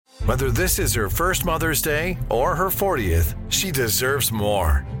Whether this is her first Mother's Day or her 40th, she deserves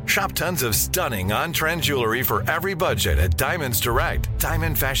more. Shop tons of stunning on-trend jewelry for every budget at Diamonds Direct.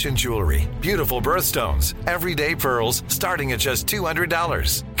 Diamond fashion jewelry, beautiful birthstones, everyday pearls starting at just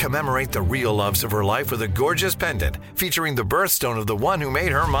 $200. Commemorate the real loves of her life with a gorgeous pendant featuring the birthstone of the one who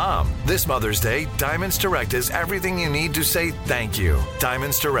made her mom. This Mother's Day, Diamonds Direct is everything you need to say thank you.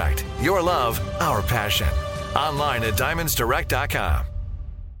 Diamonds Direct. Your love, our passion. Online at diamondsdirect.com.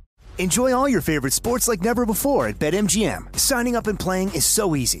 Enjoy all your favorite sports like never before at BetMGM. Signing up and playing is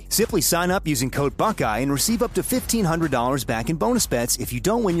so easy. Simply sign up using code Buckeye and receive up to $1,500 back in bonus bets if you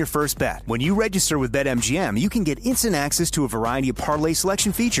don't win your first bet. When you register with BetMGM, you can get instant access to a variety of parlay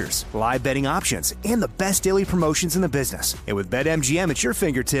selection features, live betting options, and the best daily promotions in the business. And with BetMGM at your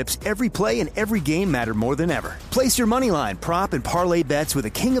fingertips, every play and every game matter more than ever. Place your moneyline, prop, and parlay bets with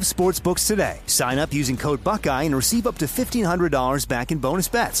the king of sportsbooks today. Sign up using code Buckeye and receive up to $1,500 back in bonus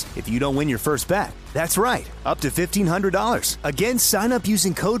bets if you don't win your first bet. That's right, up to $1,500. Again, sign up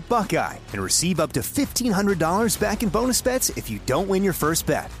using code Buckeye and receive up to $1,500 back in bonus bets if you don't win your first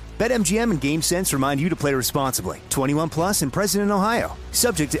bet. BetMGM and GameSense remind you to play responsibly. 21 plus and present in Ohio.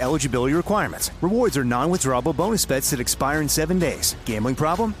 Subject to eligibility requirements. Rewards are non-withdrawable bonus bets that expire in 7 days. Gambling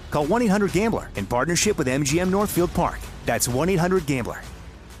problem? Call 1-800-GAMBLER in partnership with MGM Northfield Park. That's 1-800-GAMBLER.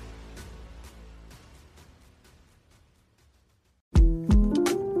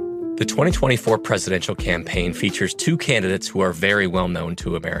 The 2024 presidential campaign features two candidates who are very well known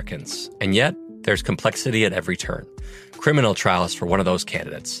to Americans. And yet, there's complexity at every turn. Criminal trials for one of those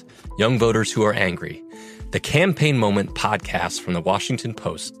candidates. Young voters who are angry. The Campaign Moment podcast from the Washington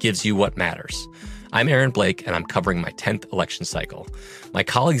Post gives you what matters. I'm Aaron Blake, and I'm covering my 10th election cycle. My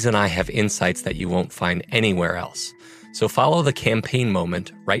colleagues and I have insights that you won't find anywhere else. So follow The Campaign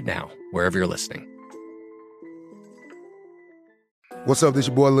Moment right now, wherever you're listening. What's up, this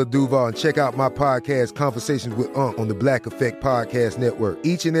your boy Lil Duval, and check out my podcast, Conversations with Unc, on the Black Effect Podcast Network.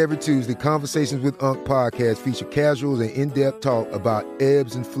 Each and every Tuesday, Conversations with Unc podcast feature casuals and in-depth talk about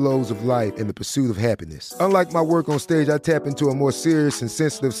ebbs and flows of life and the pursuit of happiness. Unlike my work on stage, I tap into a more serious and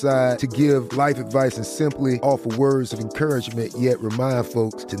sensitive side to give life advice and simply offer words of encouragement, yet remind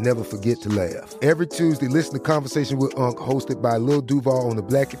folks to never forget to laugh. Every Tuesday, listen to Conversations with Unc, hosted by Lil Duval on the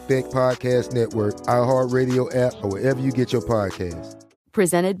Black Effect Podcast Network, iHeartRadio app, or wherever you get your podcasts.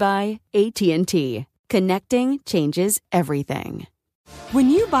 Presented by AT&T. Connecting changes everything. When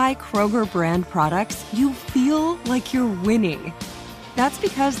you buy Kroger brand products, you feel like you're winning. That's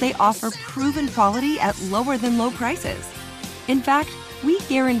because they offer proven quality at lower than low prices. In fact, we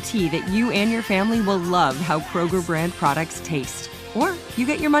guarantee that you and your family will love how Kroger brand products taste, or you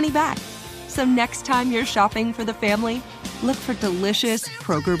get your money back. So next time you're shopping for the family, look for delicious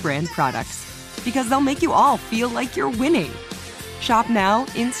Kroger brand products, because they'll make you all feel like you're winning. Shop now,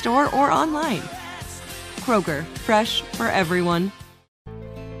 in-store, or online. Kroger, fresh for everyone.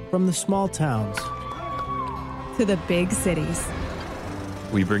 From the small towns to the big cities,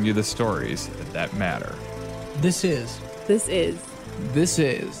 we bring you the stories that matter. This is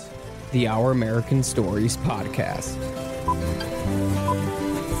the Our American Stories podcast.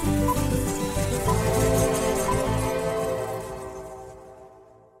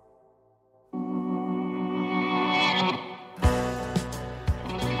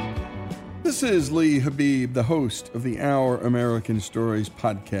 This is Lee Habib, the host of the Our American Stories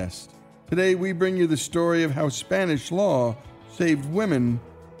podcast. Today we bring you the story of how Spanish law saved women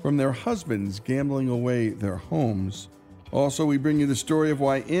from their husbands gambling away their homes. Also, we bring you the story of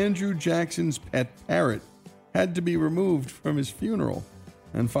why Andrew Jackson's pet parrot had to be removed from his funeral.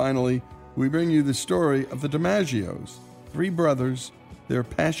 And finally, we bring you the story of the DiMaggios, three brothers, their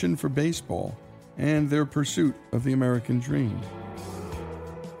passion for baseball, and their pursuit of the American dream.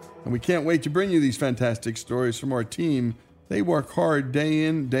 And we can't wait to bring you these fantastic stories from our team. They work hard day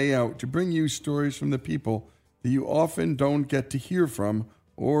in, day out to bring you stories from the people that you often don't get to hear from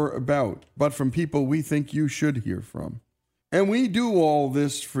or about, but from people we think you should hear from. And we do all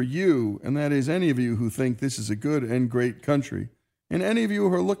this for you, and that is any of you who think this is a good and great country, and any of you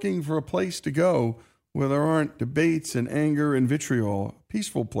who are looking for a place to go where there aren't debates and anger and vitriol, a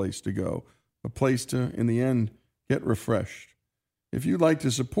peaceful place to go, a place to, in the end, get refreshed. If you'd like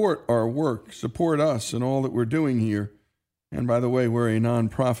to support our work, support us and all that we're doing here, and by the way, we're a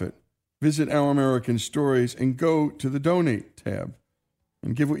nonprofit, visit Our American Stories and go to the Donate tab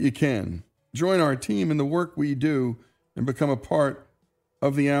and give what you can. Join our team in the work we do and become a part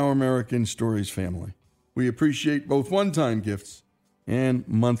of the Our American Stories family. We appreciate both one-time gifts and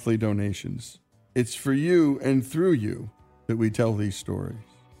monthly donations. It's for you and through you that we tell these stories.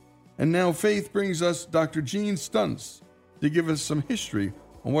 And now Faith brings us Dr. Gene Stuntz to give us some history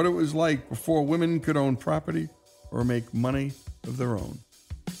on what it was like before women could own property or make money of their own.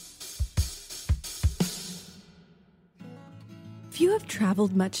 If you have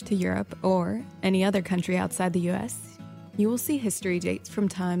traveled much to Europe or any other country outside the US, you will see history dates from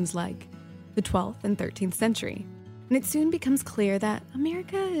times like the 12th and 13th century. And it soon becomes clear that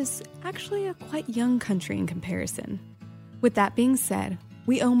America is actually a quite young country in comparison. With that being said,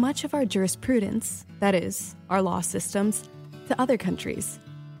 we owe much of our jurisprudence, that is, our law systems, to other countries,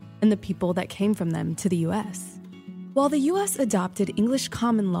 and the people that came from them to the US. While the US adopted English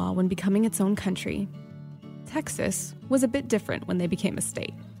common law when becoming its own country, Texas was a bit different when they became a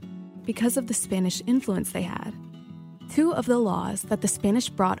state, because of the Spanish influence they had. Two of the laws that the Spanish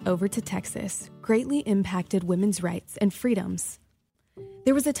brought over to Texas greatly impacted women's rights and freedoms.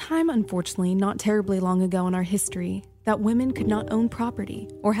 There was a time, unfortunately, not terribly long ago in our history, that women could not own property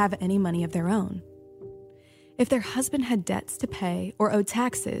or have any money of their own. If their husband had debts to pay or owed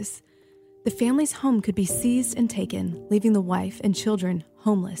taxes, the family's home could be seized and taken, leaving the wife and children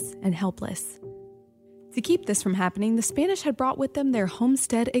homeless and helpless. To keep this from happening, the Spanish had brought with them their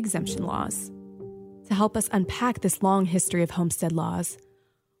homestead exemption laws. To help us unpack this long history of homestead laws,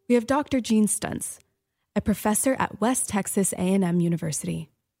 we have Dr. Gene Stuntz, a professor at West Texas A&M University.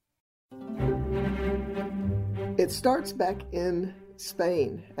 It starts back in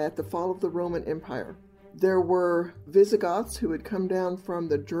Spain at the fall of the Roman Empire. There were Visigoths who had come down from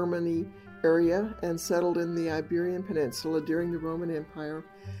the Germany area and settled in the Iberian Peninsula during the Roman Empire.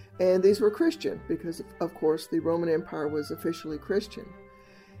 And these were Christian because, of course, the Roman Empire was officially Christian.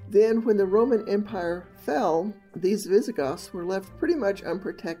 Then when the Roman Empire fell, these Visigoths were left pretty much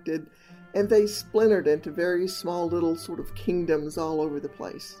unprotected, and they splintered into very small little sort of kingdoms all over the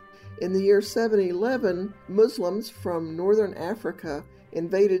place. In the year 711, Muslims from northern Africa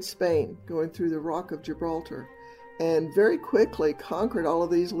invaded Spain, going through the Rock of Gibraltar, and very quickly conquered all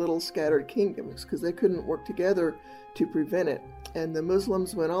of these little scattered kingdoms because they couldn't work together to prevent it. And the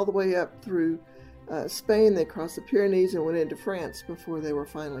Muslims went all the way up through Spain, they crossed the Pyrenees and went into France before they were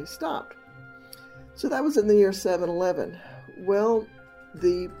finally stopped. So that was in the year 711. Well,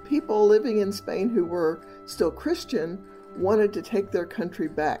 the people living in Spain who were still Christian wanted to take their country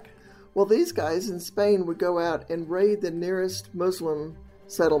back. Well, these guys in Spain would go out and raid the nearest Muslim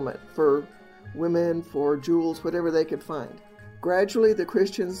settlement for women, for jewels, whatever they could find. Gradually, the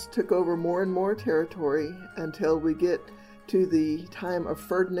Christians took over more and more territory until we get to the time of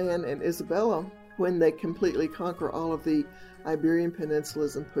Ferdinand and Isabella, when they completely conquer all of the Iberian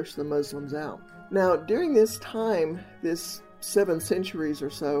peninsulas and push the Muslims out. Now, during this time, this 7 centuries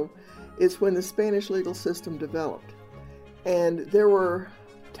or so, is when the Spanish legal system developed. And there were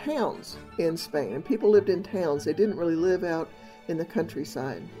towns in Spain, and people lived in towns. They didn't really live out in the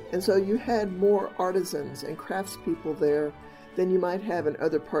countryside. And so you had more artisans and craftspeople there than you might have in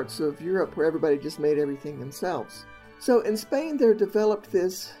other parts of Europe where everybody just made everything themselves. So in Spain, there developed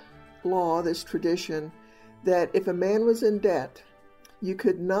this law, this tradition, that if a man was in debt, you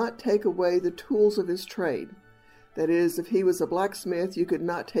could not take away the tools of his trade. That is, if he was a blacksmith, you could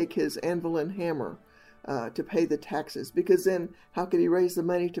not take his anvil and hammer to pay the taxes, because then how could he raise the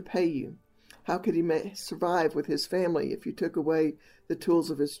money to pay you? How could he survive with his family if you took away the tools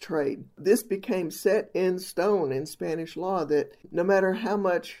of his trade? This became set in stone in Spanish law that no matter how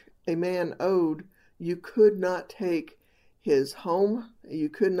much a man owed, you could not take his home, you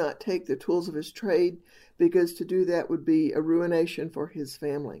could not take the tools of his trade, because to do that would be a ruination for his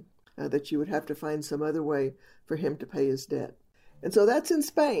family, that you would have to find some other way for him to pay his debt. And so that's in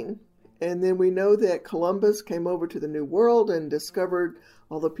Spain. And then we know that Columbus came over to the New World and discovered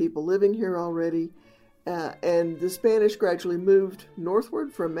all the people living here already. And the Spanish gradually moved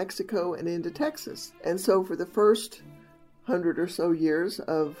northward from Mexico and into Texas. And so for the first 100 or so years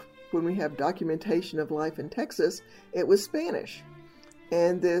of when we have documentation of life in Texas, it was Spanish.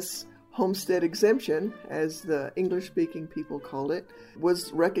 And this homestead exemption, as the English-speaking people called it,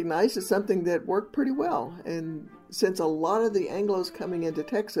 was recognized as something that worked pretty well. And since a lot of the Anglos coming into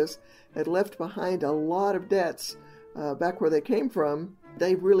Texas had left behind a lot of debts back where they came from,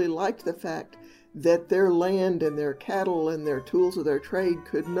 they really liked the fact that their land and their cattle and their tools of their trade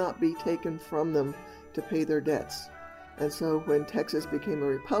could not be taken from them to pay their debts. And so when Texas became a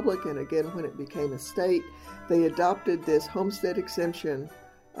republic, and again when it became a state, they adopted this homestead exemption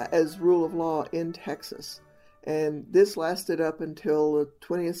as rule of law in Texas. And this lasted up until the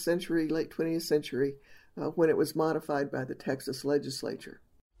 20th century, late 20th century, when it was modified by the Texas legislature.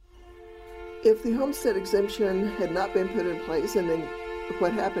 If the homestead exemption had not been put in place, and then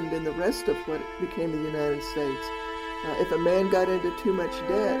what happened in the rest of what became the United States, If a man got into too much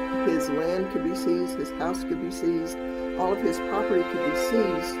debt, his land could be seized, his house could be seized, all of his property could be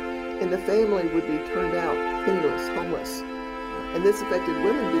seized, and the family would be turned out penniless, homeless. And this affected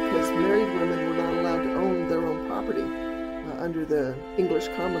women because married women were not allowed to own their own property under the English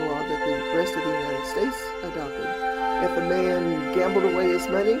common law that the rest of the United States adopted. If a man gambled away his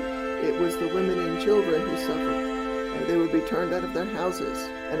money, it was the women and children who suffered. They would be turned out of their houses.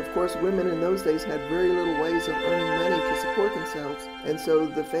 And of course, women in those days had very little ways of earning money to support themselves, and so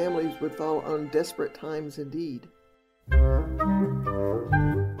the families would fall on desperate times indeed.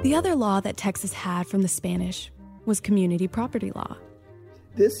 The other law that Texas had from the Spanish was community property law.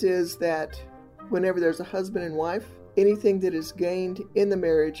 This is that whenever there's a husband and wife, anything that is gained in the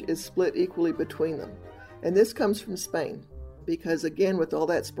marriage is split equally between them. And this comes from Spain, because again, with all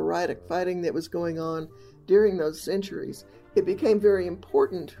that sporadic fighting that was going on during those centuries, it became very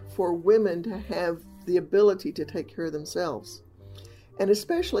important for women to have the ability to take care of themselves. And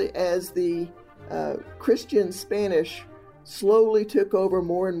especially as the Christian Spanish slowly took over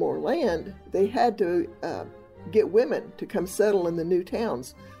more and more land, they had to get women to come settle in the new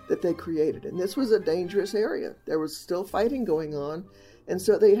towns that they created. And this was a dangerous area. There was still fighting going on, and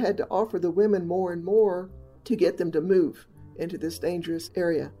so they had to offer the women more and more to get them to move into this dangerous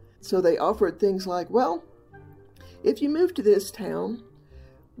area. So they offered things like, well, if you move to this town,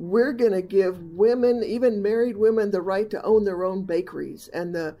 we're going to give women, even married women, the right to own their own bakeries,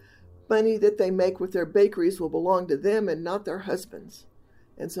 and the money that they make with their bakeries will belong to them and not their husbands.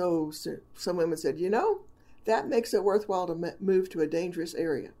 And so some women said, that makes it worthwhile to move to a dangerous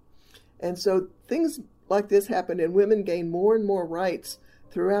area. And so things like this happened, and women gained more and more rights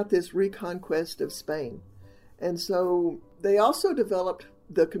throughout this reconquest of Spain. And so they also developed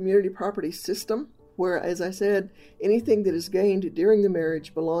the community property system, where, as I said, anything that is gained during the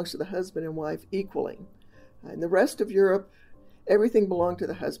marriage belongs to the husband and wife equally. In the rest of Europe, everything belonged to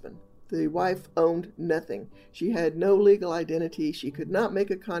the husband. The wife owned nothing. She had no legal identity. She could not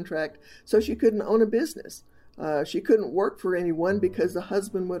make a contract, so she couldn't own a business. She couldn't work for anyone because the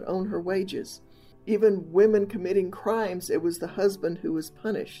husband would own her wages. Even women committing crimes, it was the husband who was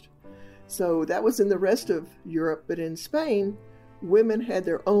punished. So that was in the rest of Europe, but in Spain, women had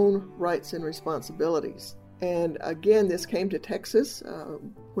their own rights and responsibilities. And again, this came to Texas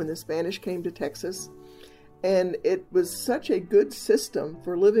when the Spanish came to Texas. And it was such a good system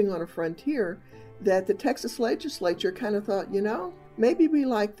for living on a frontier that the Texas legislature kind of thought, maybe we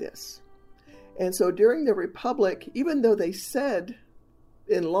like this. And so during the Republic, even though they said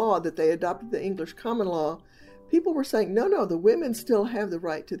in law that they adopted the English common law, people were saying, no, the women still have the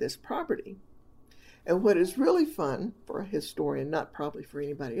right to this property. And what is really fun for a historian, not probably for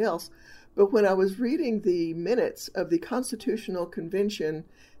anybody else, but when I was reading the minutes of the Constitutional Convention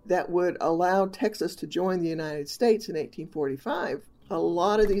that would allow Texas to join the United States in 1845, a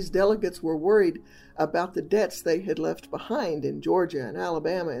lot of these delegates were worried about the debts they had left behind in Georgia and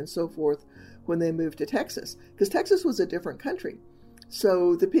Alabama and so forth when they moved to Texas, because Texas was a different country.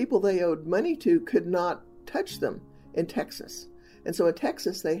 So the people they owed money to could not touch them in Texas. And so in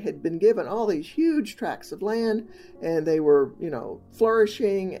Texas, they had been given all these huge tracts of land, and they were,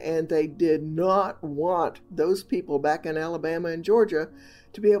 flourishing, and they did not want those people back in Alabama and Georgia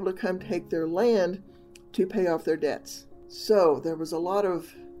to be able to come take their land to pay off their debts. So there was a lot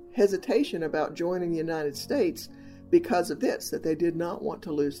of hesitation about joining the United States because of this, that they did not want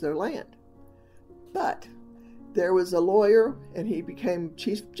to lose their land. But there was a lawyer, and he became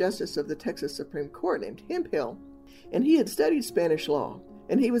Chief Justice of the Texas Supreme Court, named Hemphill, and he had studied Spanish law,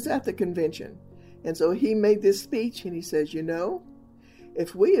 and he was at the convention. And so he made this speech, and he says,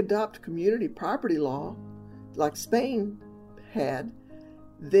 if we adopt community property law like Spain had,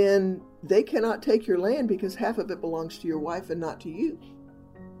 then they cannot take your land because half of it belongs to your wife and not to you.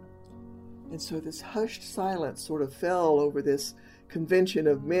 And so this hushed silence sort of fell over this convention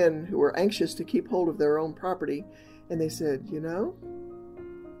of men who were anxious to keep hold of their own property. And they said,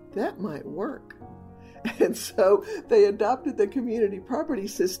 that might work. And so they adopted the community property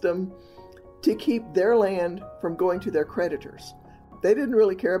system to keep their land from going to their creditors. They didn't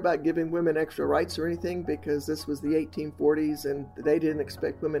really care about giving women extra rights or anything because this was the 1840s and they didn't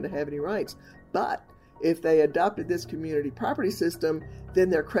expect women to have any rights. But if they adopted this community property system, then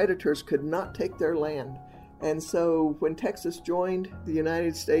their creditors could not take their land. And so when Texas joined the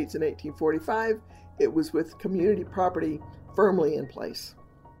United States in 1845, it was with community property firmly in place.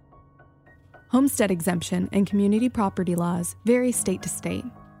 Homestead exemption and community property laws vary state to state,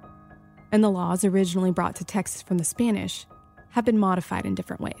 and the laws originally brought to Texas from the Spanish have been modified in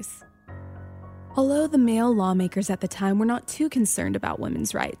different ways. Although the male lawmakers at the time were not too concerned about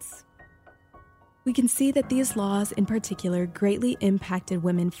women's rights, we can see that these laws in particular greatly impacted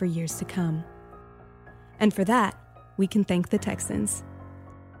women for years to come. And for that, we can thank the Texans.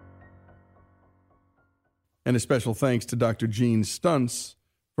 And a special thanks to Dr. Gene Stuntz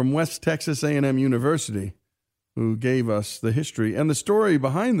from West Texas A&M University, who gave us the history and the story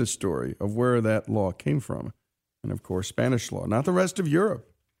behind the story of where that law came from. And of course, Spanish law, not the rest of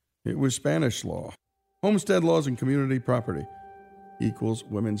Europe. It was Spanish law. Homestead laws and community property equals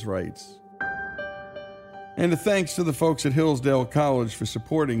women's rights. And a thanks to the folks at Hillsdale College for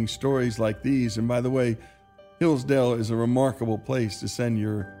supporting stories like these. And by the way, Hillsdale is a remarkable place to send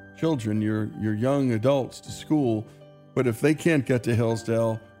your children, your young adults to school. But if they can't get to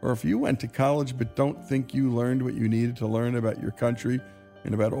Hillsdale, or if you went to college but don't think you learned what you needed to learn about your country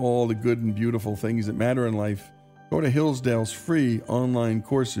and about all the good and beautiful things that matter in life, go to Hillsdale's free online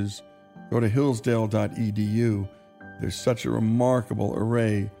courses. Go to hillsdale.edu. There's such a remarkable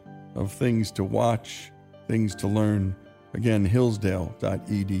array of things to watch, things to learn. Again,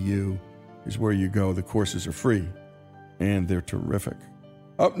 hillsdale.edu is where you go. The courses are free, and they're terrific.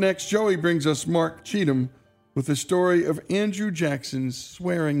 Up next, Joey brings us Mark Cheatham with the story of Andrew Jackson's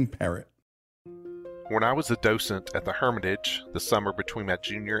swearing parrot. When I was a docent at the Hermitage the summer between my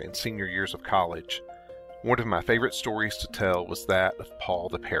junior and senior years of college, one of my favorite stories to tell was that of Paul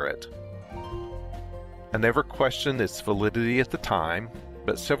the parrot. I never questioned its validity at the time,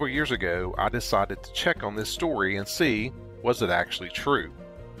 but several years ago I decided to check on this story and see, was it actually true?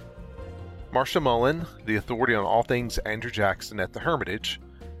 Marcia Mullen, the authority on all things Andrew Jackson at the Hermitage,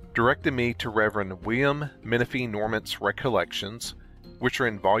 directed me to Reverend William Menifee Norman's Recollections, which are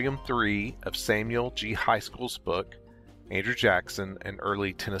in Volume 3 of Samuel G. High School's book, Andrew Jackson and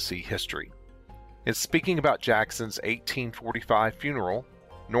Early Tennessee History. In speaking about Jackson's 1845 funeral,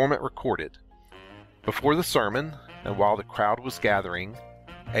 Norman recorded, "Before the sermon, and while the crowd was gathering,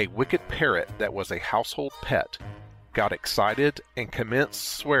 a wicked parrot that was a household pet got excited and commenced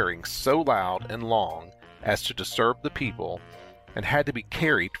swearing so loud and long as to disturb the people and had to be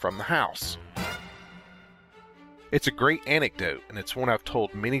carried from the house." It's a great anecdote, and it's one I've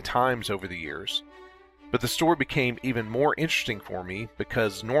told many times over the years. But the story became even more interesting for me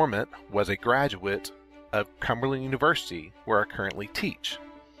because Norman was a graduate of Cumberland University, where I currently teach.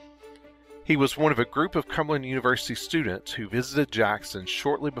 He was one of a group of Cumberland University students who visited Jackson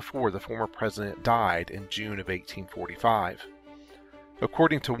shortly before the former president died in June of 1845.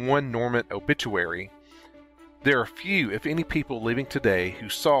 According to one Norman obituary, there are few, if any, people living today who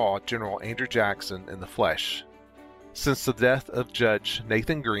saw General Andrew Jackson in the flesh. Since the death of Judge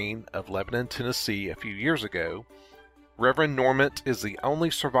Nathan Green of Lebanon, Tennessee a few years ago, Reverend Norman is the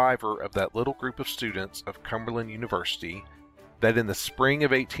only survivor of that little group of students of Cumberland University that in the spring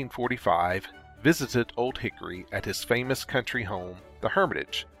of 1845 visited Old Hickory at his famous country home, the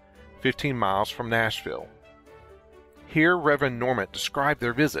Hermitage, 15 miles from Nashville. Here Reverend Norman described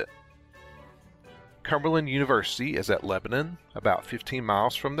their visit. Cumberland University is at Lebanon, about 15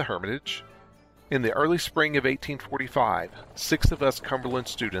 miles from the Hermitage. In the early spring of 1845, 6 of us Cumberland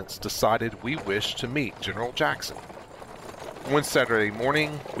students decided we wished to meet General Jackson. One Saturday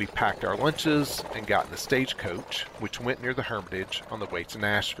morning, we packed our lunches and got in a stagecoach, which went near the Hermitage on the way to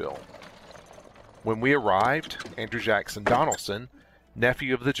Nashville. When we arrived, Andrew Jackson Donaldson,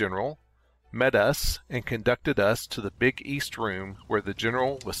 nephew of the general, met us and conducted us to the big east room where the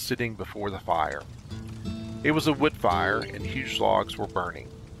general was sitting before the fire. It was a wood fire and huge logs were burning.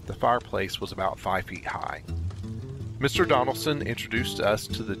 The fireplace was about 5 feet high. Mr. Donaldson introduced us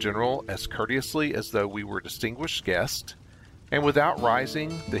to the general as courteously as though we were distinguished guests, and without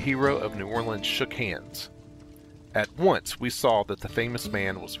rising, the hero of New Orleans shook hands. At once we saw that the famous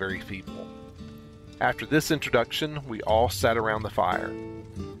man was very feeble. After this introduction, we all sat around the fire.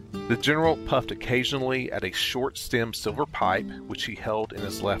 The general puffed occasionally at a short-stemmed silver pipe which he held in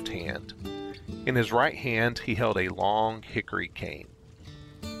his left hand. In his right hand he held a long hickory cane.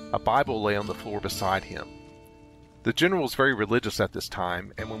 A Bible lay on the floor beside him. The general was very religious at this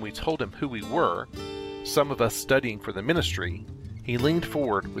time, and when we told him who we were, some of us studying for the ministry, he leaned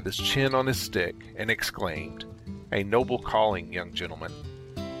forward with his chin on his stick and exclaimed, "A noble calling, young gentlemen."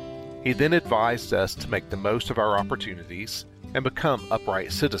 He then advised us to make the most of our opportunities and become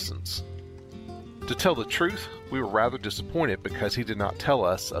upright citizens. To tell the truth, we were rather disappointed because he did not tell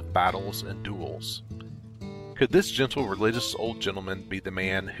us of battles and duels. Could this gentle religious old gentleman be the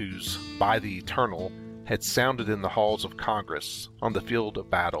man whose "by the eternal" had sounded in the halls of Congress, on the field of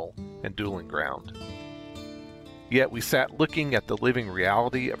battle and dueling ground? Yet we sat looking at the living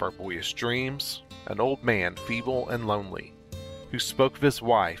reality of our boyish dreams, an old man feeble and lonely, who spoke of his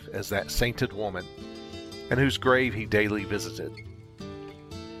wife as that sainted woman, and whose grave he daily visited.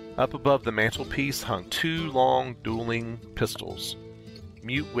 Up above the mantelpiece hung 2 long dueling pistols,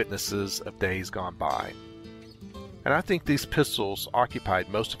 mute witnesses of days gone by. And I think these pistols occupied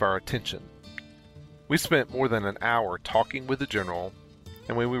most of our attention. We spent more than an hour talking with the general,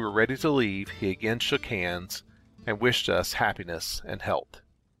 and when we were ready to leave, he again shook hands and wished us happiness and health.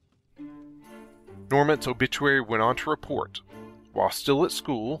 Norman's obituary went on to report, while still at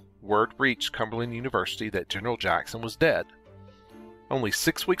school, word reached Cumberland University that General Jackson was dead. Only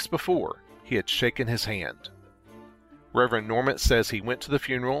 6 weeks before, he had shaken his hand. Reverend Norman says he went to the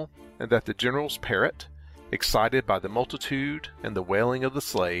funeral and that the general's parrot, excited by the multitude and the wailing of the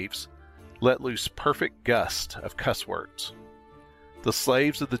slaves, let loose perfect gust of cuss words. The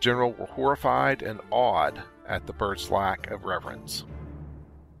slaves of the general were horrified and awed at the bird's lack of reverence.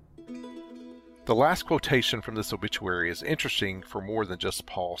 The last quotation from this obituary is interesting for more than just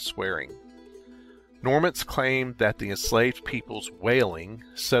Paul's swearing. Normans claimed that the enslaved people's wailing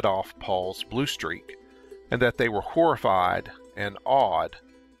set off Paul's blue streak, and that they were horrified and awed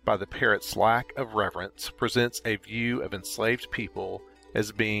by the parrot's lack of reverence presents a view of enslaved people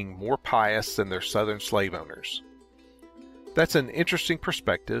as being more pious than their southern slave owners. That's an interesting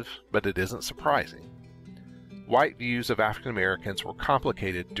perspective, but it isn't surprising. White views of African Americans were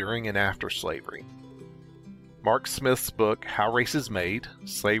complicated during and after slavery. Mark Smith's book, How Race is Made,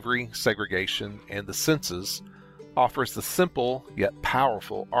 Slavery, Segregation, and the Census, offers the simple yet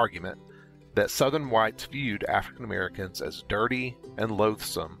powerful argument that Southern whites viewed African Americans as dirty and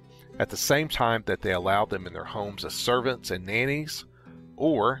loathsome at the same time that they allowed them in their homes as servants and nannies,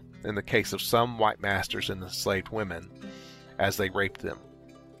 or, in the case of some white masters and enslaved women, as they raped them.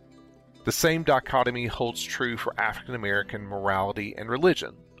 The same dichotomy holds true for African American morality and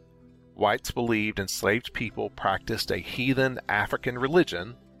religion. Whites believed enslaved people practiced a heathen African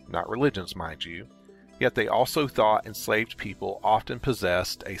religion, not religions, mind you, yet they also thought enslaved people often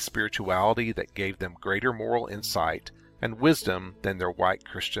possessed a spirituality that gave them greater moral insight and wisdom than their white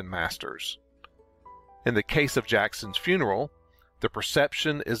Christian masters. In the case of Jackson's funeral, the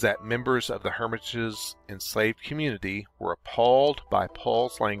perception is that members of the Hermitage's enslaved community were appalled by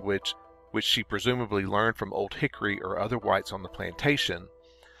Paul's language, which she presumably learned from Old Hickory or other whites on the plantation,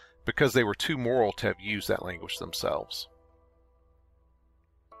 because they were too moral to have used that language themselves.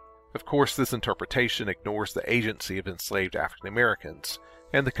 Of course, this interpretation ignores the agency of enslaved African Americans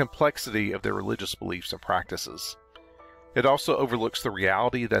and the complexity of their religious beliefs and practices. It also overlooks the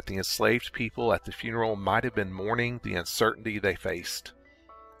reality that the enslaved people at the funeral might have been mourning the uncertainty they faced.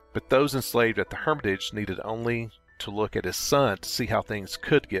 But those enslaved at the Hermitage needed only to look at his son to see how things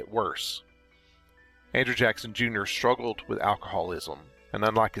could get worse. Andrew Jackson Jr. struggled with alcoholism, and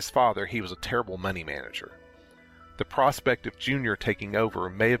unlike his father, he was a terrible money manager. The prospect of Jr. taking over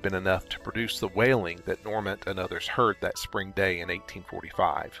may have been enough to produce the wailing that Normant and others heard that spring day in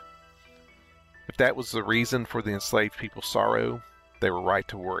 1845. If that was the reason for the enslaved people's sorrow, they were right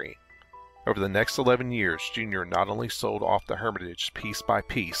to worry. Over the next 11 years, Jr. not only sold off the Hermitage piece by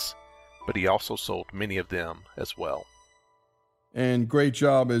piece, but he also sold many of them as well. And great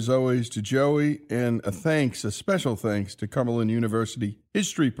job, as always, to Joey, and a special thanks to Cumberland University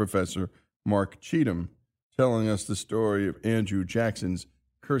history professor Mark Cheatham, telling us the story of Andrew Jackson's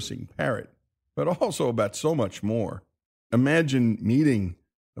cursing parrot, but also about so much more. Imagine meeting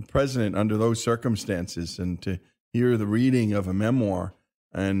a president under those circumstances and to hear the reading of a memoir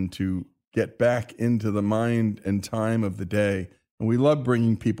and to get back into the mind and time of the day. And we love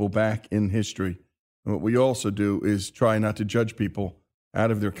bringing people back in history. And what we also do is try not to judge people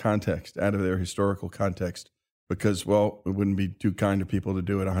out of their context, out of their historical context, because, well, it wouldn't be too kind of people to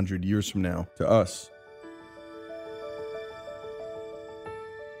do it 100 years from now to us.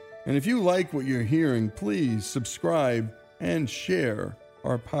 And if you like what you're hearing, please subscribe and share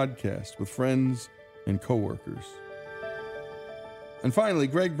our podcast with friends and coworkers. And finally,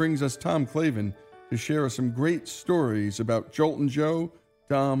 Greg brings us Tom Clavin to share us some great stories about Joltin' Joe,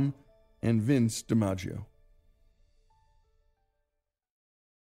 Dom, and Vince DiMaggio.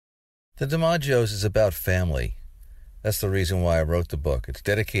 The DiMaggios is about family. That's the reason why I wrote the book. It's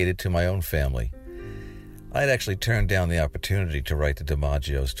dedicated to my own family. I'd actually turned down the opportunity to write the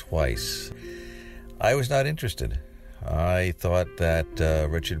DiMaggios twice. I was not interested. I thought that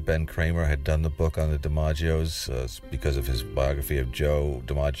Richard Ben Kramer had done the book on the DiMaggios because of his biography of Joe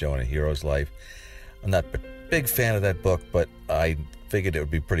DiMaggio and A Hero's Life. I'm not a big fan of that book, but I figured it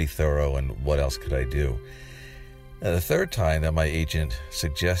would be pretty thorough, and what else could I do? The third time that my agent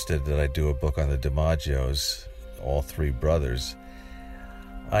suggested that I do a book on the DiMaggios, all three brothers,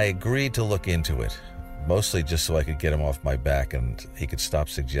 I agreed to look into it, mostly just so I could get him off my back and he could stop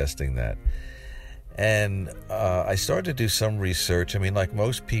suggesting that. And I started to do some research. I mean, like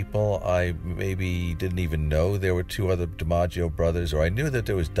most people, I maybe didn't even know there were two other DiMaggio brothers, or I knew that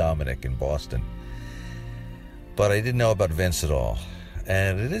there was Dominic in Boston. But I didn't know about Vince at all.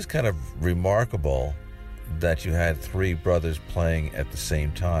 And it is kind of remarkable that you had three brothers playing at the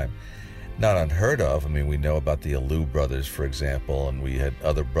same time. Not unheard of. I mean, we know about the Alou brothers, for example, and we had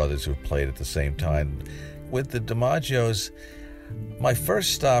other brothers who played at the same time. With the DiMaggios, my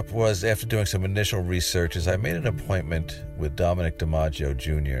first stop was, after doing some initial research, is I made an appointment with Dominic DiMaggio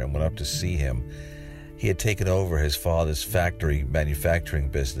Jr. and went up to see him. He had taken over his father's manufacturing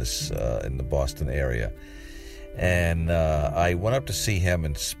business in the Boston area. And I went up to see him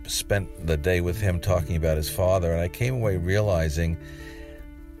and spent the day with him talking about his father, and I came away realizing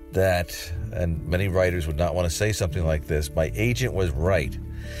that, and many writers would not want to say something like this, my agent was right.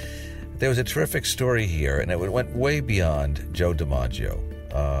 There was a terrific story here, and it went way beyond Joe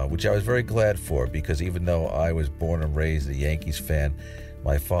DiMaggio, which I was very glad for, because even though I was born and raised a Yankees fan,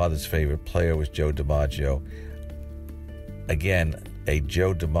 my father's favorite player was Joe DiMaggio. Again, a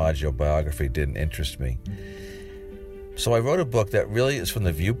Joe DiMaggio biography didn't interest me. So I wrote a book that really is from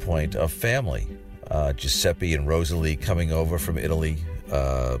the viewpoint of family. Giuseppe and Rosalie coming over from Italy,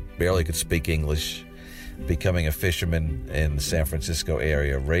 barely could speak English, becoming a fisherman in the San Francisco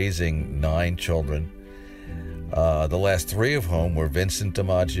area, raising 9 children. The last 3 of whom were Vincent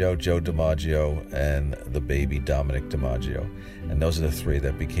DiMaggio, Joe DiMaggio, and the baby Dominic DiMaggio. And those are the 3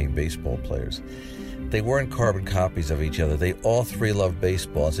 that became baseball players. They weren't carbon copies of each other. They all 3 loved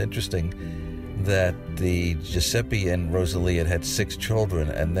baseball. It's interesting that the Giuseppe and Rosalie had 6 children,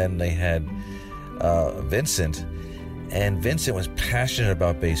 and then they had Vincent. And Vincent was passionate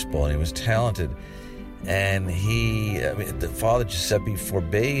about baseball, and he was talented. And the father Giuseppe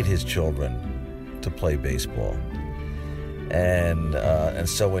forbade his children to play baseball. And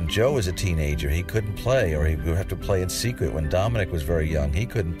so when Joe was a teenager, he couldn't play, or he would have to play in secret. When Dominic was very young, he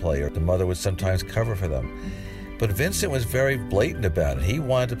couldn't play, or the mother would sometimes cover for them. But Vincent was very blatant about it. He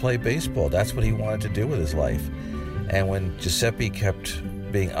wanted to play baseball. That's what he wanted to do with his life. And when Giuseppe kept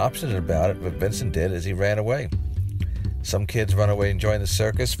being obstinate about it, what Vincent did is he ran away. Some kids run away and join the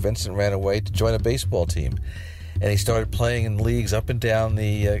circus. Vincent ran away to join a baseball team. And he started playing in leagues up and down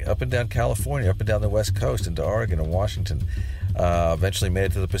California, up and down the West Coast, into Oregon and Washington. Eventually made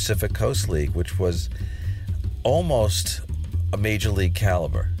it to the Pacific Coast League, which was almost a major league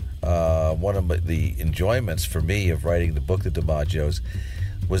caliber. One of the enjoyments for me of writing the book, The DiMaggios,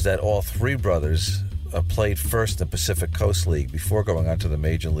 was that all 3 brothers played first in the Pacific Coast League before going on to the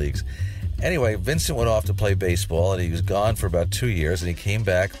major leagues. Anyway, Vincent went off to play baseball, and he was gone for about 2 years, and he came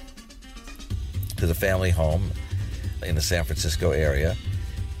back to the family home in the San Francisco area.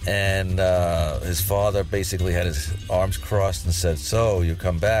 And his father basically had his arms crossed and said, "So, you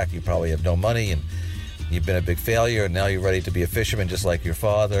come back, you probably have no money, and you've been a big failure, and now you're ready to be a fisherman just like your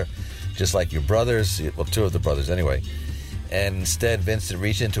father, just like your brothers," well, 2 of the brothers anyway. And instead, Vincent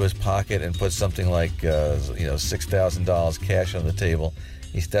reached into his pocket and put something like $6,000 cash on the table.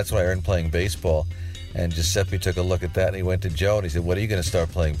 He said, "That's what I earned playing baseball." And Giuseppe took a look at that, and he went to Joe, and he said, "When are you going to start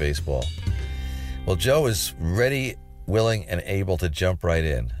playing baseball?" Well, Joe was ready, willing, and able to jump right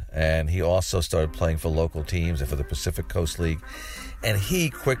in. And he also started playing for local teams and for the Pacific Coast League. And he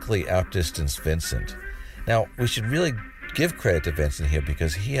quickly outdistanced Vincent. Now, we should really give credit to Vincent here,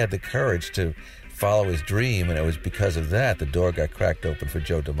 because he had the courage to follow his dream, and it was because of that the door got cracked open for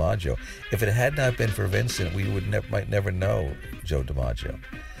Joe DiMaggio. If it had not been for Vincent, we might never know Joe DiMaggio,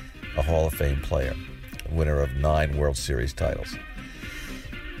 a Hall of Fame player, winner of 9 World Series titles.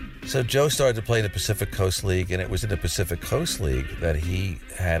 So Joe started to play in the Pacific Coast League, and it was in the Pacific Coast League that he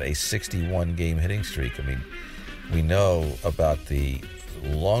had a 61-game hitting streak. I mean, we know about the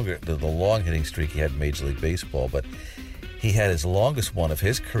long hitting streak he had in Major League Baseball, but he had his longest one of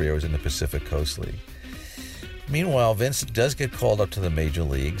his career was in the Pacific Coast League. Meanwhile, Vincent does get called up to the major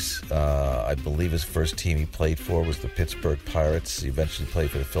leagues. I believe his first team he played for was the Pittsburgh Pirates. He eventually played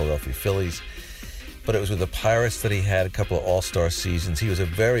for the Philadelphia Phillies. But it was with the Pirates that he had a couple of all-star seasons. He was a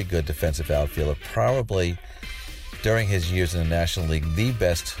very good defensive outfielder, probably during his years in the National League, the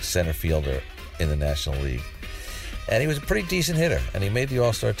best center fielder in the National League. And he was a pretty decent hitter, and he made the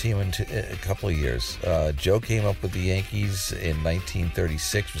all-star team in a couple of years. Joe came up with the Yankees in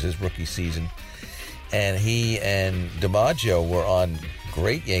 1936, was his rookie season. And he and DiMaggio were on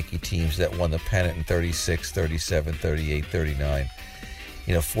great Yankee teams that won the pennant in 36, 37, 38, 39.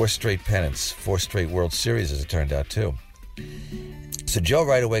 4 straight pennants, 4 straight World Series, as it turned out, too. So Joe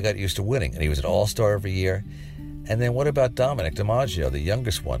right away got used to winning, and he was an all-star every year. And then what about Dominic DiMaggio, the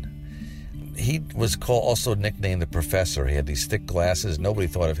youngest one? he was also nicknamed the Professor. He had these thick glasses. Nobody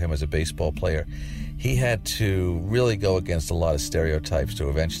thought of him as a baseball player. He had to really go against a lot of stereotypes to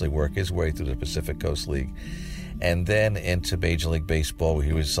eventually work his way through the Pacific Coast League. And then into Major League Baseball, where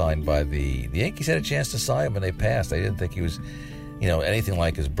he was signed by the Yankees. Had a chance to sign him, and they passed. They didn't think he was, anything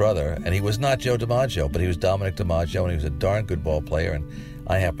like his brother. And he was not Joe DiMaggio, but he was Dominic DiMaggio, and he was a darn good ball player. And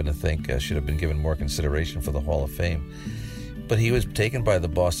I happen to think should have been given more consideration for the Hall of Fame. But he was taken by the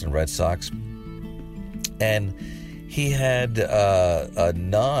Boston Red Sox, and he had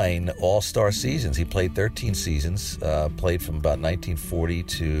 9 all-star seasons. He played 13 seasons, played from about 1940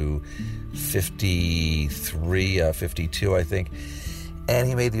 to 53, 52, I think. And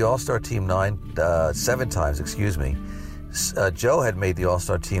he made the all-star team 7 times, Joe had made the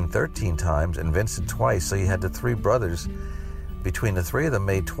all-star team 13 times and Vincent twice, so you had the 3 brothers. Between the 3 of them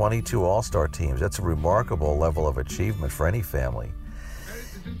made 22 all-star teams. That's a remarkable level of achievement for any family.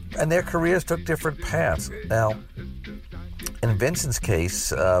 And their careers took different paths. Now, in Vincent's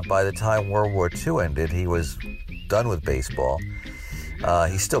case, by the time World War II ended, he was done with baseball.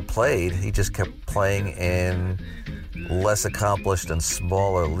 He still played. He just kept playing in less accomplished and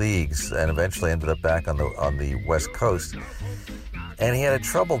smaller leagues, and eventually ended up back on the West Coast. And he had a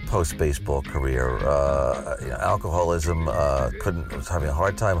troubled post-baseball career. Alcoholism, was having a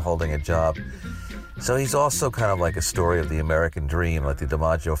hard time holding a job. So he's also kind of like a story of the American dream, like the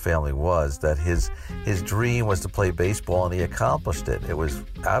DiMaggio family was, that his dream was to play baseball, and he accomplished it. It was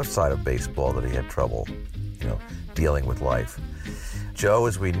outside of baseball that he had trouble, dealing with life. Joe,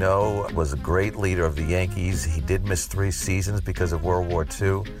 as we know, was a great leader of the Yankees. He did miss 3 seasons because of World War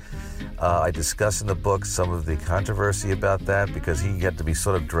II. I discuss in the book some of the controversy about that, because he had to be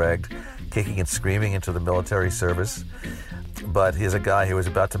sort of dragged kicking and screaming into the military service. But here's a guy who was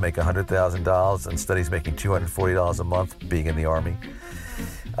about to make $100,000. Instead, he's making $240 a month being in the Army.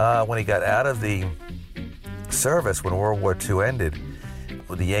 When he got out of the service, when World War II ended,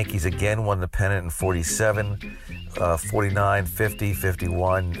 the Yankees again won the pennant in 47, 49, 50,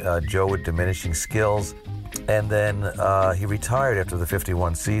 51. Joe with diminishing skills. And then he retired after the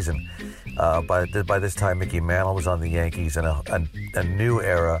 51 season. By this time, Mickey Mantle was on the Yankees, and a new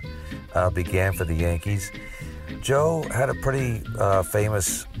era began for the Yankees. Joe had a pretty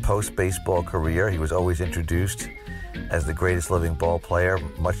famous post-baseball career. He was always introduced as the greatest living ball player,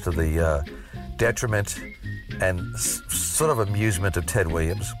 much to the detriment and sort of amusement of Ted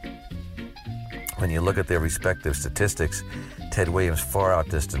Williams. When you look at their respective statistics, Ted Williams far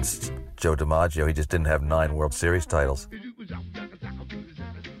outdistanced Joe DiMaggio. He just didn't have 9 World Series titles.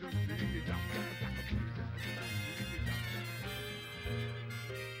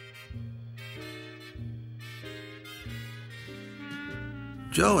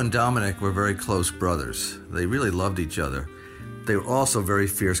 Joe and Dominic were very close brothers. They really loved each other. They were also very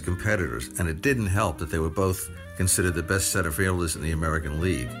fierce competitors, and it didn't help that they were both considered the best center fielders in the American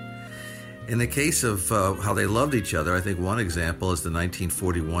League. In the case of how they loved each other, I think one example is the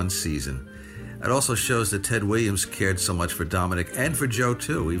 1941 season. It also shows that Ted Williams cared so much for Dominic and for Joe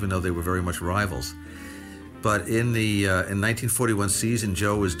too, even though they were very much rivals. But in the 1941 season,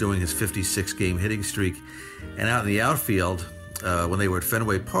 Joe was doing his 56-game hitting streak, and out in the outfield, when they were at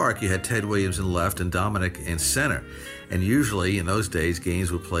Fenway Park, you had Ted Williams in left and Dominic in center. And usually, in those days,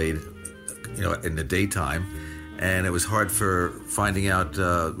 games were played, in the daytime, and it was hard for finding out,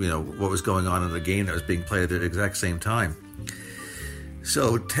 what was going on in the game that was being played at the exact same time.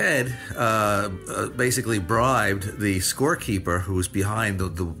 So Ted basically bribed the scorekeeper, who was behind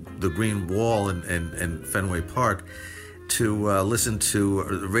the green wall in Fenway Park, to listen to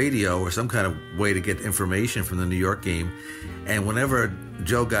radio or some kind of way to get information from the New York game. And whenever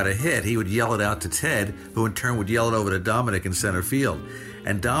Joe got a hit, he would yell it out to Ted, who in turn would yell it over to Dominic in center field.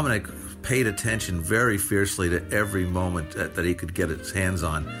 And Dominic paid attention very fiercely to every moment that he could get his hands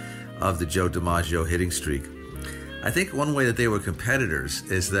on of the Joe DiMaggio hitting streak. I think one way that they were competitors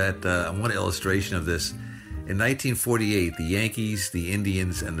is that, one illustration of this, in 1948, the Yankees, the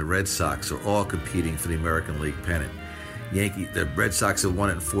Indians, and the Red Sox are all competing for the American League pennant. The Red Sox had won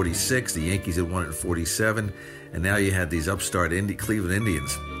it in 46, the Yankees had won it in 47, and now you had these upstart Cleveland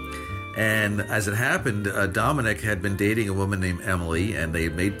Indians. And as it happened, Dominic had been dating a woman named Emily, and they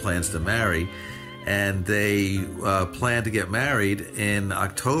made plans to marry, and they planned to get married in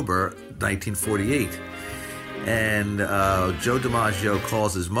October 1948. And Joe DiMaggio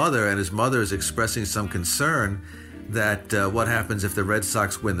calls his mother, and his mother is expressing some concern that what happens if the Red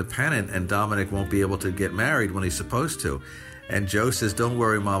Sox win the pennant and Dominic won't be able to get married when he's supposed to. And Joe says, "Don't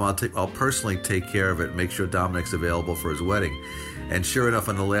worry, Mom, I'll personally take care of it and make sure Dominic's available for his wedding." And sure enough,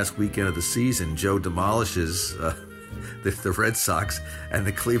 on the last weekend of the season, Joe demolishes the Red Sox, and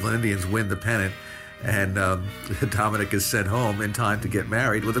the Cleveland Indians win the pennant, and Dominic is sent home in time to get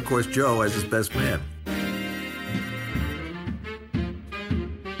married with, of course, Joe as his best man.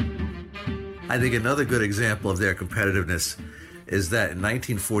 I think another good example of their competitiveness is that in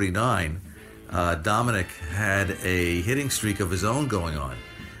 1949, Dominic had a hitting streak of his own going on.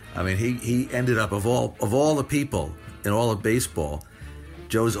 I mean, he ended up, of all the people in all of baseball,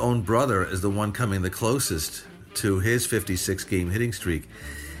 Joe's own brother is the one coming the closest to his 56-game hitting streak.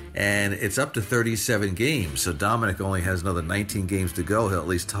 And it's up to 37 games, so Dominic only has another 19 games to go. He'll at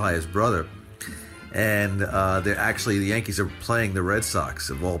least tie his brother. And the Yankees are playing the Red Sox,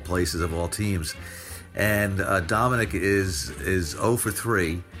 of all places, of all teams. And Dominic is 0 for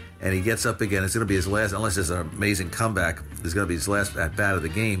 3, and he gets up again. It's going to be his last, unless there's an amazing comeback, it's going to be his last at-bat of the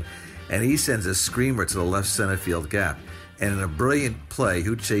game. And he sends a screamer to the left center field gap. And in a brilliant play,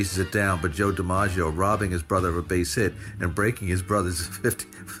 who chases it down but Joe DiMaggio, robbing his brother of a base hit and breaking his brother's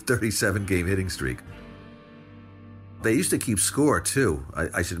 37-game hitting streak. They used to keep score, too.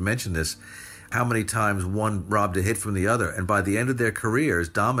 I should mention this. How many times one robbed a hit from the other. And by the end of their careers,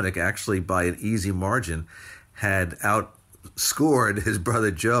 Dominic actually, by an easy margin, had outscored his brother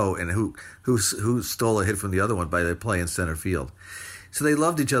Joe, and who stole a hit from the other one by their play in center field. So they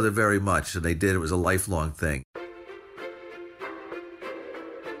loved each other very much, and they did. It was a lifelong thing.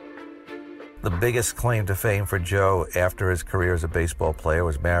 The biggest claim to fame for Joe after his career as a baseball player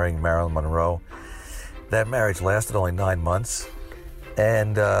was marrying Marilyn Monroe. That marriage lasted only 9 months.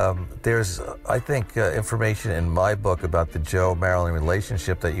 And there's, I think, information in my book about the Joe-Marilyn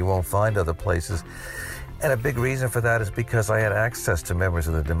relationship that you won't find other places. And a big reason for that is because I had access to members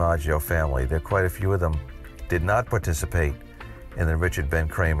of the DiMaggio family. There quite a few of them did not participate in the Richard Ben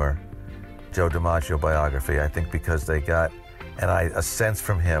Kramer Joe DiMaggio biography, I think because they got a sense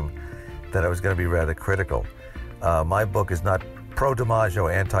from him that I was going to be rather critical. My book is not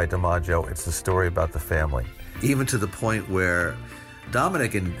pro-DiMaggio, anti-DiMaggio. It's the story about the family. Even to the point where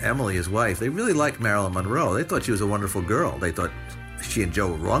Dominic and Emily, his wife, they really liked Marilyn Monroe. They thought she was a wonderful girl. They thought she and Joe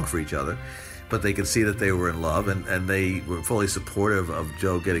were wrong for each other, but they could see that they were in love, and they were fully supportive of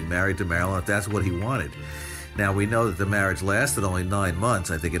Joe getting married to Marilyn if that's what he wanted. Now, we know that the marriage lasted only 9 months,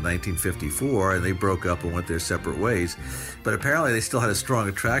 I think in 1954, and they broke up and went their separate ways. But apparently they still had a strong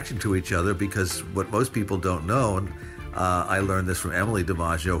attraction to each other, because what most people don't know, and I learned this from Emily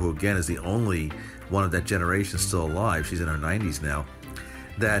DiMaggio, who again is the only one of that generation still alive. She's in her 90s now.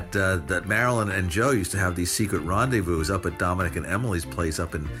 That Marilyn and Joe used to have these secret rendezvous up at Dominic and Emily's place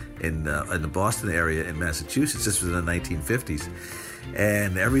up in the Boston area in Massachusetts. This was in the 1950s,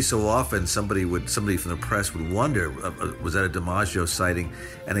 and every so often somebody from the press would wonder, was that a DiMaggio sighting?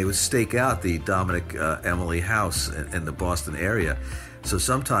 And they would stake out the Dominic Emily house in the Boston area. So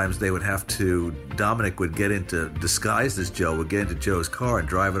sometimes Dominic would get into, disguised as Joe, would get into Joe's car and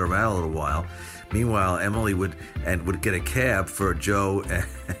drive it around a little while. Meanwhile, Emily would get a cab for Joe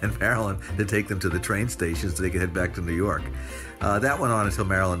and Marilyn to take them to the train station so they could head back to New York. That went on until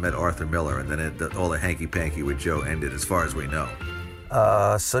Marilyn met Arthur Miller, and then all the hanky-panky with Joe ended, as far as we know.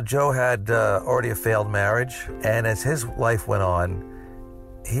 So Joe had already a failed marriage, and as his life went on,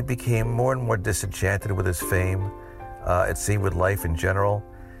 he became more and more disenchanted with his fame. It seemed with life in general.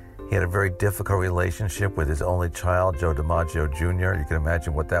 He had a very difficult relationship with his only child, Joe DiMaggio Jr. You can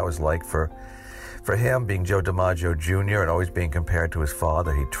imagine what that was like for him, being Joe DiMaggio Jr. and always being compared to his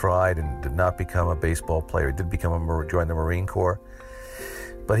father. He tried and did not become a baseball player. He did join the Marine Corps.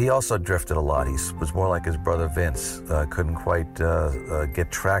 But he also drifted a lot. He was more like his brother Vince, couldn't quite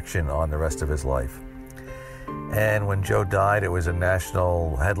get traction on the rest of his life. And when Joe died, it was in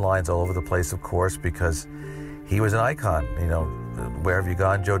national headlines all over the place, of course, because he was an icon. You know, where have you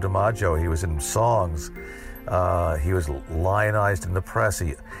gone, Joe DiMaggio? He was in songs. He was lionized in the press.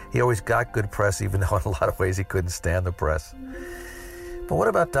 He always got good press, even though in a lot of ways he couldn't stand the press. But what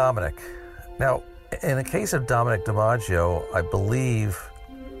about Dominic? Now, in the case of Dominic DiMaggio, I believe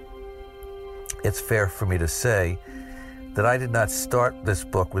it's fair for me to say that I did not start this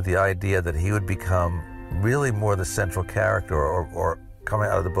book with the idea that he would become really more the central character or coming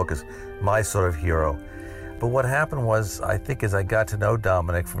out of the book as my sort of hero. But what happened was, I think, as I got to know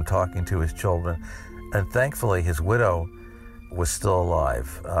Dominic from talking to his children, and thankfully his widow was still alive.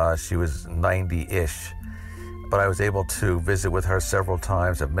 She was 90-ish, but I was able to visit with her several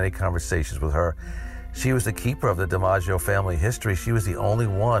times, have many conversations with her. She was the keeper of the DiMaggio family history. She was the only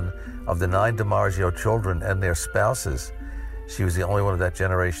one of the 9 DiMaggio children and their spouses. She was the only one of that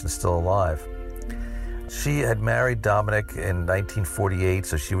generation still alive. She had married Dominic in 1948,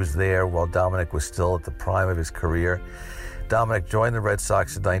 so she was there while Dominic was still at the prime of his career. Dominic joined the Red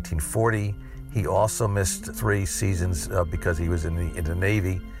Sox in 1940. He also missed 3 seasons because he was in the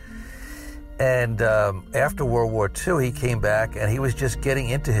Navy. And after World War II, he came back, and he was just getting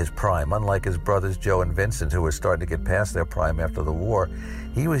into his prime. Unlike his brothers Joe and Vincent, who were starting to get past their prime after the war,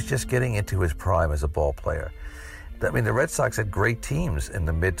 he was just getting into his prime as a ball player. I mean, the Red Sox had great teams in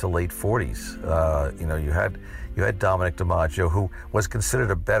the mid to late 40s. You had Dominic DiMaggio, who was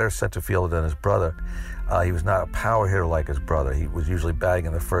considered a better center fielder than his brother. He was not a power hitter like his brother. He was usually batting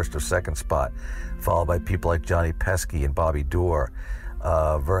in the first or second spot, followed by people like Johnny Pesky and Bobby Doerr.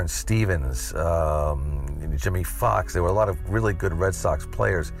 Vern Stevens, Jimmy Fox. There were a lot of really good Red Sox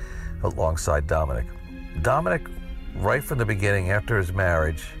players alongside Dominic. Dominic, right from the beginning after his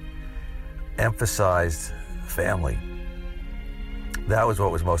marriage, emphasized family. That was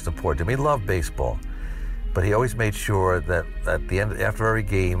what was most important to him. He loved baseball, but he always made sure that at the end, after every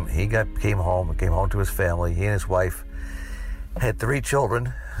game, he came home to his family. He and his wife had 3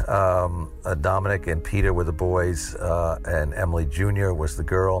 children. Dominic and Peter were the boys, and Emily Jr. was the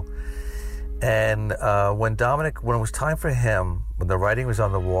girl. And when it was time for him, when the writing was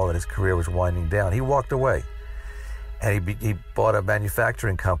on the wall that his career was winding down, he walked away. And he bought a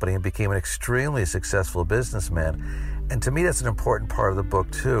manufacturing company and became an extremely successful businessman. And to me, that's an important part of the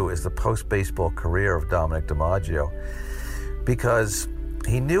book, too, is the post-baseball career of Dominic DiMaggio. Because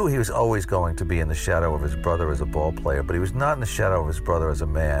he knew he was always going to be in the shadow of his brother as a ball player, but he was not in the shadow of his brother as a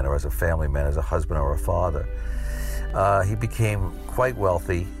man or as a family man, as a husband or a father. He became quite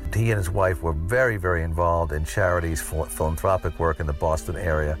wealthy. He and his wife were very, very involved in charities, philanthropic work in the Boston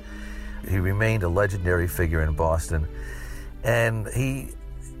area. He remained a legendary figure in Boston. And he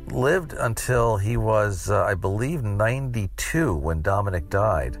lived until he was, I believe, 92 when Dominic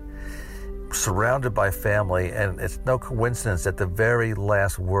died, surrounded by family, and it's no coincidence that the very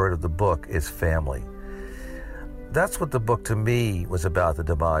last word of the book is family. That's what the book to me was about, the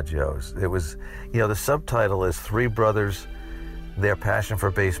DiMaggios. It was, the subtitle is 3 Brothers, Their Passion for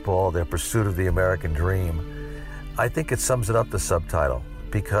Baseball, Their Pursuit of the American Dream. I think it sums it up, the subtitle,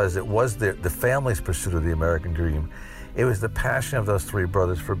 because it was the family's pursuit of the American dream. It was the passion of those 3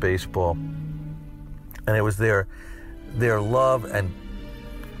 brothers for baseball, and it was their love and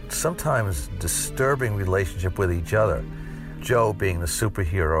sometimes disturbing relationship with each other. Joe being the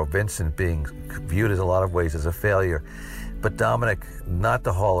superhero, Vincent being viewed as a lot of ways as a failure, but Dominic, not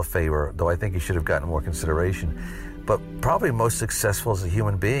the Hall of Famer, though I think he should have gotten more consideration, but probably most successful as a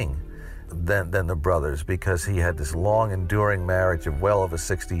human being than the brothers, because he had this long, enduring marriage of well over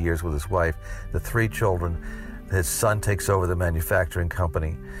 60 years with his wife, the 3 children. His son takes over the manufacturing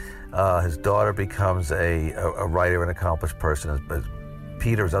company. His daughter becomes a writer, an accomplished person.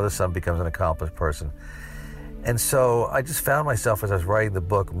 Peter, his other son, becomes an accomplished person. And so I just found myself, as I was writing the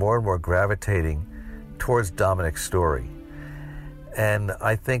book, more and more gravitating towards Dominic's story. And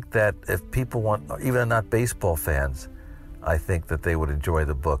I think that if people even not baseball fans, I think that they would enjoy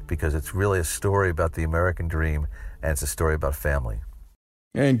the book, because it's really a story about the American dream, and it's a story about family.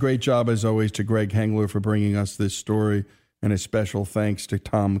 And great job, as always, to Greg Hengler for bringing us this story, and a special thanks to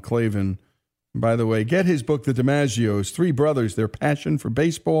Tom Clavin. By the way, get his book, The DiMaggios, 3 Brothers, Their Passion for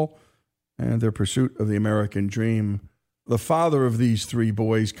Baseball and Their Pursuit of the American Dream. The father of these 3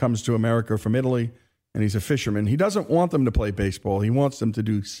 boys comes to America from Italy, and he's a fisherman. He doesn't want them to play baseball. He wants them to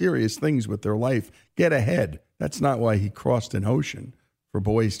do serious things with their life, get ahead. That's not why he crossed an ocean, for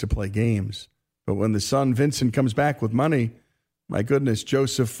boys to play games. But when the son, Vincent, comes back with money, my goodness,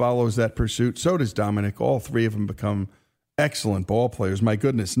 Joseph follows that pursuit. So does Dominic. All 3 of them become excellent ball players. My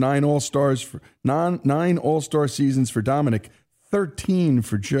goodness, 9 All-Star seasons for Dominic, 13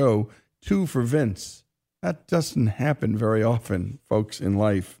 for Joe, 2 for Vince. That doesn't happen very often, folks, in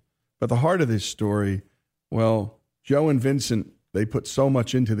life. But the heart of this story, well, Joe and Vincent, they put so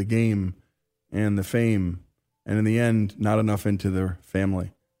much into the game and the fame, and in the end, not enough into their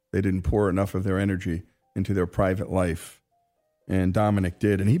family. They didn't pour enough of their energy into their private life. And Dominic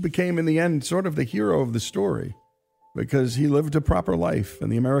did. And he became, in the end, sort of the hero of the story, because he lived a proper life.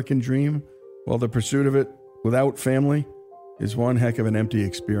 And the American dream, well, the pursuit of it without family is one heck of an empty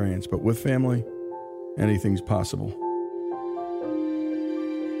experience. But with family, anything's possible.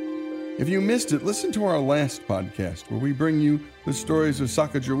 If you missed it, listen to our last podcast, where we bring you the stories of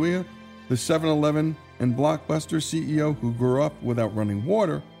Sacagawea, the 7-Eleven and Blockbuster CEO who grew up without running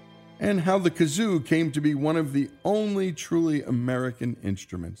water, and how the kazoo came to be one of the only truly American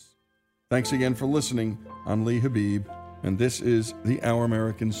instruments. Thanks again for listening. I'm Lee Habib, and this is the Our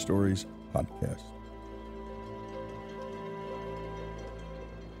American Stories podcast.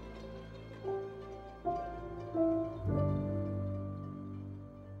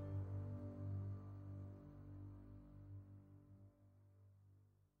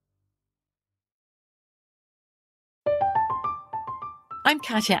 I'm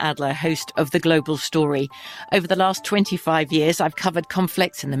Katya Adler, host of The Global Story. Over the last 25 years, I've covered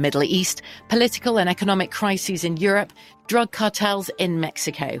conflicts in the Middle East, political and economic crises in Europe, drug cartels in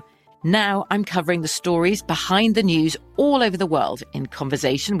Mexico. Now I'm covering the stories behind the news all over the world in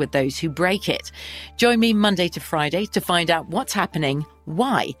conversation with those who break it. Join me Monday to Friday to find out what's happening,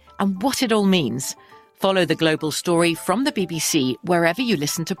 why, and what it all means. Follow The Global Story from the BBC wherever you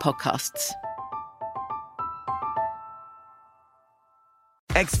listen to podcasts.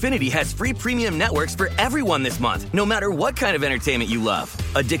 Xfinity has free premium networks for everyone this month, no matter what kind of entertainment you love.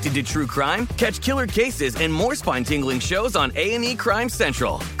 Addicted to true crime? Catch killer cases and more spine-tingling shows on A&E Crime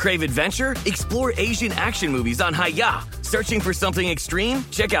Central. Crave adventure? Explore Asian action movies on Hi-Ya. Searching for something extreme?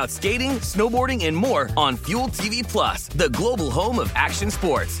 Check out skating, snowboarding, and more on Fuel TV Plus, the global home of action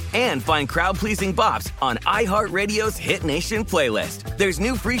sports. And find crowd-pleasing bops on iHeartRadio's Hit Nation playlist. There's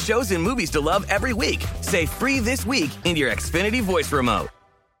new free shows and movies to love every week. Say free this week in your Xfinity voice remote.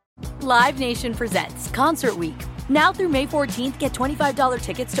 Live Nation presents Concert Week. Now through May 14th, get $25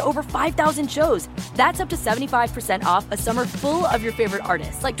 tickets to over 5,000 shows. That's up to 75% off a summer full of your favorite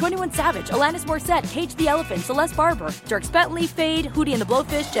artists like 21 Savage, Alanis Morissette, Cage the Elephant, Celeste Barber, Dierks Bentley, Fade, Hootie and the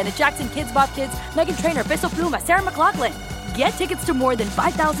Blowfish, Janet Jackson, Kids Bop Kids, Meghan Trainor, Peso Pluma, Sarah McLachlan. Get tickets to more than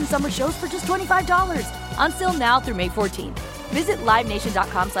 5,000 summer shows for just $25. Until now through May 14th. Visit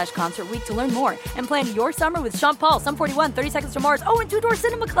LiveNation.com/Concert Week to learn more and plan your summer with Sean Paul, Sum 41, 30 Seconds to Mars, and Two Door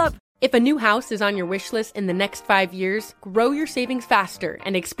Cinema Club. If a new house is on your wish list in the next 5 years, grow your savings faster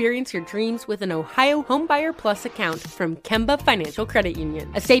and experience your dreams with an Ohio Homebuyer Plus account from Kemba Financial Credit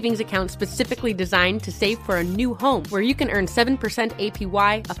Union. A savings account specifically designed to save for a new home where you can earn 7%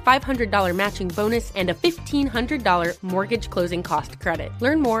 APY, a $500 matching bonus, and a $1,500 mortgage closing cost credit.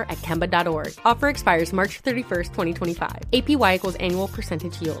 Learn more at Kemba.org. Offer expires March 31st, 2025. APY equals annual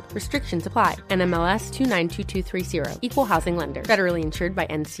percentage yield. Restrictions apply. NMLS 292230. Equal housing lender. Federally insured by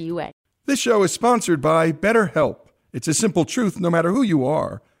NCUA. This show is sponsored by BetterHelp. It's a simple truth, no matter who you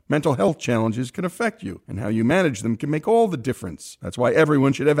are. Mental health challenges can affect you, and how you manage them can make all the difference. That's why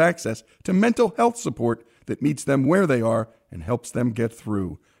everyone should have access to mental health support that meets them where they are and helps them get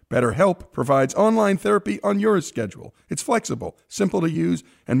through. BetterHelp provides online therapy on your schedule. It's flexible, simple to use,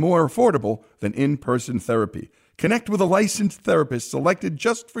 and more affordable than in-person therapy. Connect with a licensed therapist selected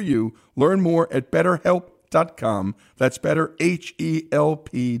just for you. Learn more at BetterHelp.com. That's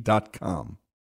BetterHelp.com.